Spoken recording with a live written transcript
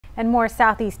And more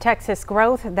Southeast Texas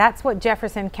growth. That's what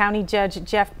Jefferson County Judge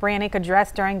Jeff Branick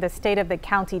addressed during the State of the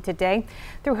County today.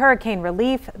 Through hurricane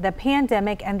relief, the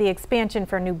pandemic, and the expansion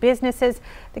for new businesses,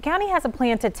 the county has a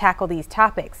plan to tackle these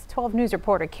topics. 12 News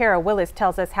reporter Kara Willis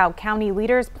tells us how county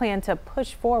leaders plan to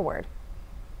push forward.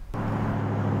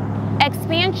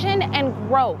 Expansion and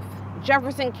growth.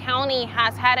 Jefferson County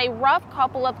has had a rough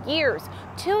couple of years.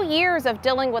 2 years of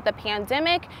dealing with the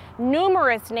pandemic,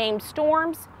 numerous named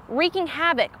storms, wreaking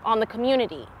havoc on the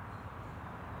community.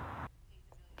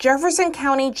 Jefferson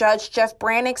County Judge Jeff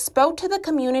Branick spoke to the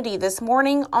community this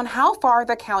morning on how far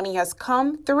the county has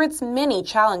come through its many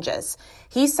challenges.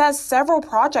 He says several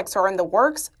projects are in the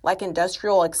works, like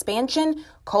industrial expansion,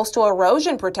 coastal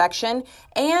erosion protection,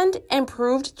 and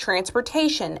improved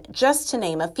transportation, just to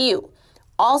name a few.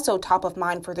 Also top of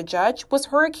mind for the judge was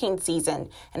hurricane season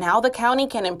and how the county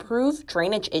can improve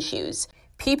drainage issues.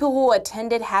 People who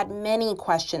attended had many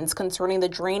questions concerning the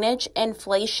drainage,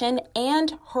 inflation,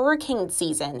 and hurricane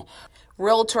season.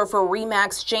 Realtor for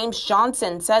RE/MAX James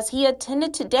Johnson says he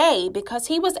attended today because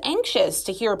he was anxious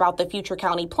to hear about the future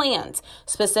county plans,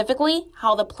 specifically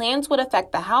how the plans would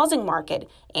affect the housing market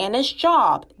and his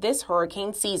job this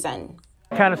hurricane season.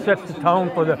 Kind of sets the tone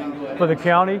for the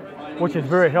county, which is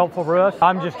very helpful for us.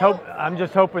 I'm just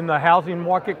hoping the housing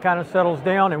market kind of settles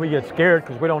down and we get scared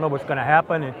because we don't know what's going to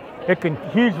happen, and it can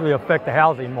hugely affect the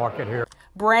housing market here.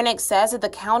 Branick says that the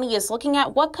county is looking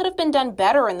at what could have been done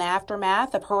better in the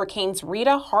aftermath of Hurricanes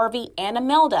Rita, Harvey, and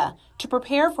Imelda to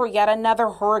prepare for yet another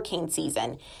hurricane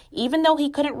season. Even though he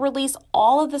couldn't release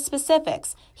all of the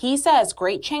specifics, he says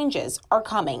great changes are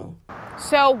coming.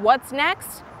 So what's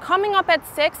next? Coming up at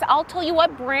 6, I'll tell you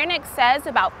what Branick says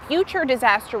about future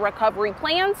disaster recovery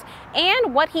plans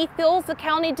and what he feels the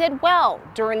county did well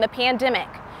during the pandemic.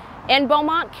 In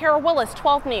Beaumont, Kara Willis,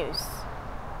 12 News.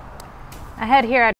 Ahead here at